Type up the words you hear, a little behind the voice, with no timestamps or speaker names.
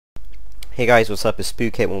Hey guys, what's up? It's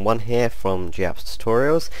Spook811 here from GApps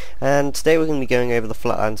Tutorials, and today we're going to be going over the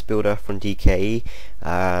Flatlands builder from DKE.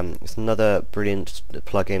 It's another brilliant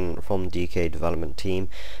plugin from the DKE development team,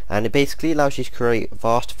 and it basically allows you to create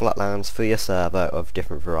vast flatlands for your server of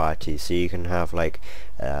different varieties. So you can have like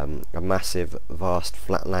a massive vast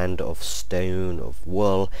flatland of stone, of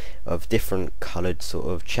wool, of different coloured sort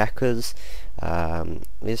of checkers.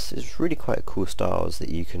 It's really quite cool styles that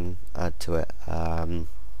you can add to it.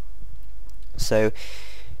 So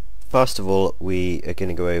first of all, we are going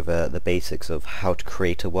to go over the basics of how to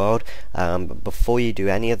create a world. But before you do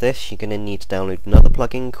any of this, you're going to need to download another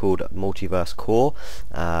plugin called Multiverse Core,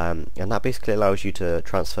 and that basically allows you to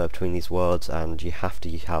transfer between these worlds, and you have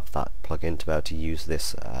to have that plugin to be able to use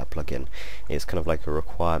this plugin. It's kind of like a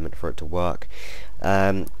requirement for it to work.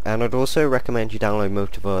 And I'd also recommend you download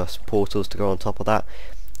Multiverse Portals to go on top of that,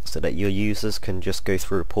 so that your users can just go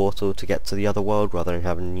through a portal to get to the other world rather than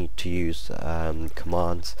having need to use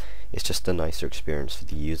commands. It's just a nicer experience for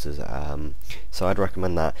the users, so I'd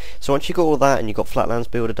recommend that. So once you got all that and you've got Flatlands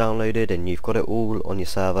Builder downloaded and you've got it all on your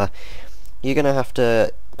server, you're going to have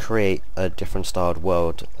to create a different styled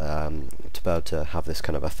world to be able to have this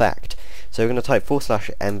kind of effect. So we're going to type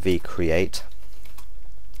 /mv create,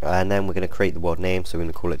 and then we're going to create the world name, so we're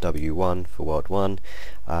going to call it W1 for world 1.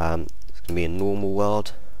 It's going to be a normal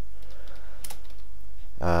world.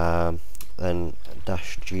 Then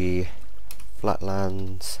 -g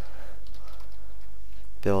Flatlands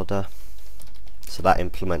Builder, so that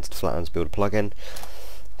implements the Flatlands Builder plugin.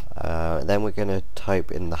 Then we're going to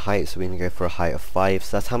type in the height, so we're going to go for a height of 5.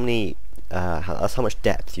 So that's how many that's how much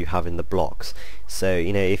depth you have in the blocks. So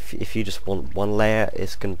you know, if you just want one layer,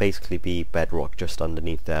 it's going to basically be bedrock just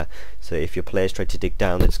underneath there. So if your players try to dig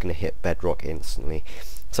down, it's going to hit bedrock instantly.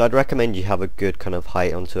 So I'd recommend you have a good kind of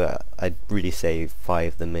height onto it. I'd really say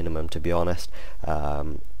 5 the minimum, to be honest.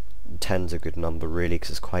 10's a good number really,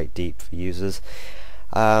 because it's quite deep for users.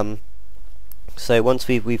 So once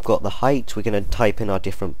we've got the height, we're going to type in our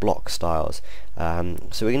different block styles.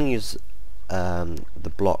 So we're going to use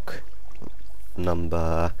the block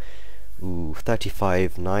number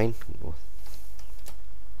 35.9,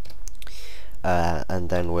 and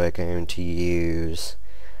then we're going to use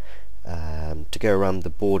to go around the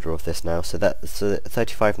border of this now, so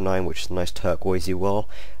 35.9, which is a nice turquoisey wool,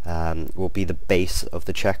 will be the base of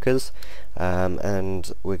the checkers,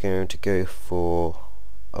 and we're going to go for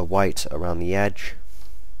a white around the edge,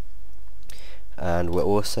 and we're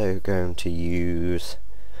also going to use,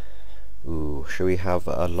 should we have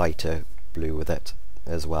a lighter blue with it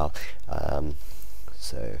as well?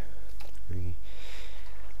 So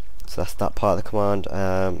that's that part of the command.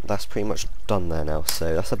 That's pretty much done there now.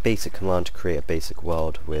 So that's a basic command to create a basic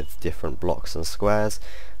world with different blocks and squares.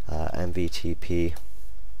 mvtp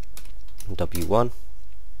w1,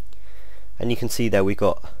 and you can see there we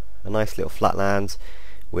got a nice little flatlands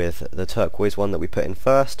with the turquoise one that we put in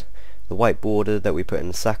first, the white border that we put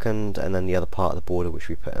in second, and then the other part of the border which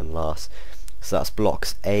we put in last. So that's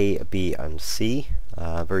blocks A, B and C.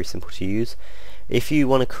 Very simple to use. If you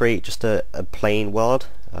want to create just a plain world,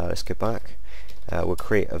 let's go back. We'll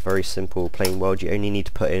create a very simple plain world. You only need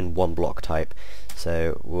to put in one block type.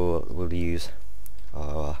 So we'll use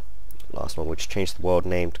our last one. We'll just change the world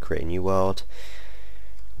name to create a new world.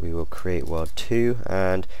 We will create world 2,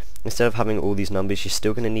 and instead of having all these numbers, you're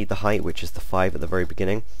still going to need the height, which is the 5 at the very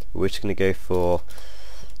beginning. We're just going to go for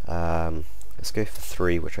let's go for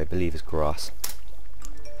 3, which I believe is grass.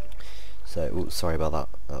 So sorry about that.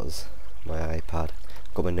 That was my iPad.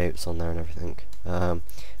 Got my notes on there and everything.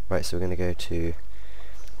 Right, so we're going to go to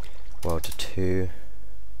world 2.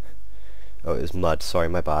 Oh, it was mud, sorry,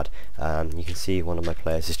 my bad. You can see one of my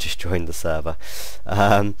players has just joined the server.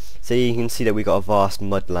 So you can see that we got a vast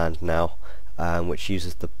mudland now, which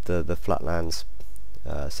uses the Flatlands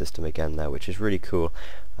system again there, which is really cool.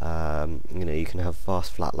 You know, you can have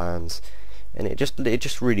vast flatlands, and it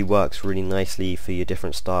just really works really nicely for your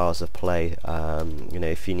different styles of play. You know,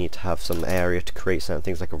 if you need to have some area to create certain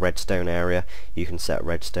things like a redstone area, you can set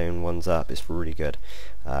redstone ones up. It's really good.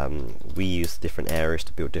 We use different areas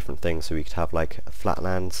to build different things, so we could have like a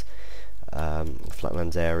flatlands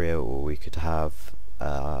area, or we could have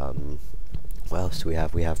what else do we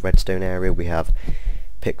have? We have redstone area, we have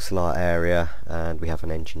pixel art area, and we have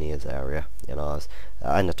an engineers area in ours,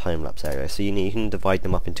 and a time-lapse area. So you can divide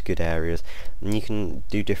them up into good areas, and you can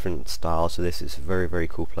do different styles. So this is a very, very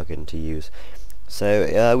cool plugin to use.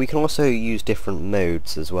 So we can also use different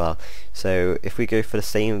modes as well. So if we go for the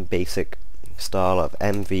same basic style of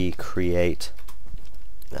mv create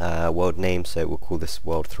world name, so we'll call this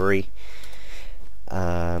world 3,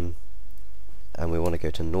 and we want to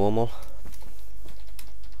go to normal.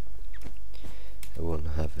 we'll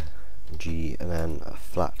have G and then a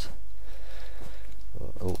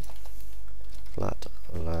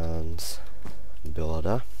Flatlands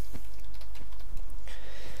builder,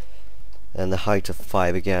 and the height of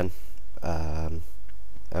 5 again, and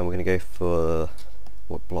we're going to go for,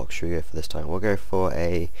 what block should we go for this time? We'll go for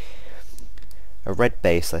a red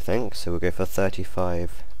base, I think, so we'll go for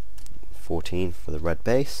 3514 for the red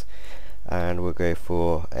base, and we'll go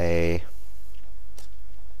for a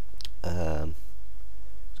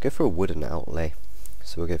let's go for a wooden outlay,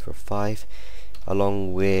 so we'll go for a 5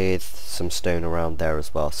 along with some stone around there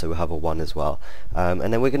as well, so we'll have a 1 as well, and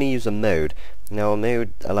then we're going to use a mode. Now a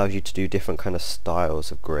mode allows you to do different kind of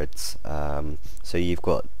styles of grids, so you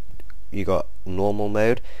got normal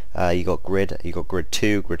mode, you got grid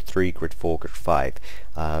 2, grid 3, grid 4, grid 5.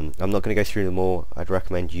 I'm not going to go through them all. I'd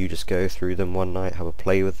recommend you just go through them one night, have a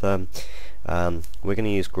play with them. We're going to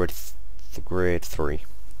use grid 3.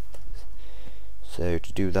 So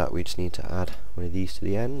to do that we just need to add one of these to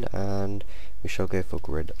the end, and we shall go for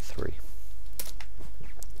grid 3.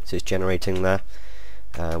 So it's generating there,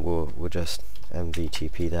 we'll just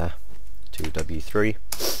MVTP there to W3,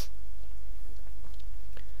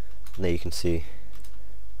 and there you can see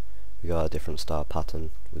we got a different style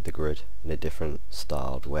pattern with the grid in a different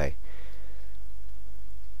styled way.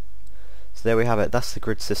 So there we have it, that's the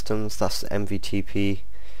grid systems, that's MVTP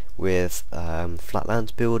with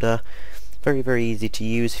Flatlands Builder. Very easy to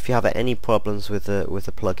use. If you have any problems with the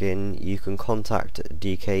plugin, you can contact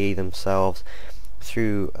DKE themselves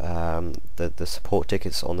through the support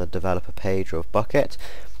tickets on the developer page of Bucket,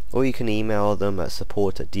 or you can email them at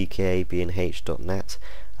support@dkabnh.net.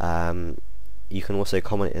 You can also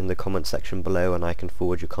comment in the comment section below, and I can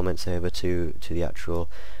forward your comments over to the actual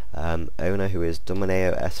owner, who is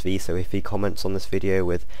Domineo SV. So if he comments on this video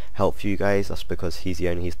with help for you guys, that's because he's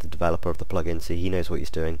the developer of the plugin, so he knows what he's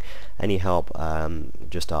doing. Any help,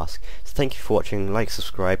 just ask. So thank you for watching, like,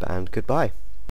 subscribe, and goodbye.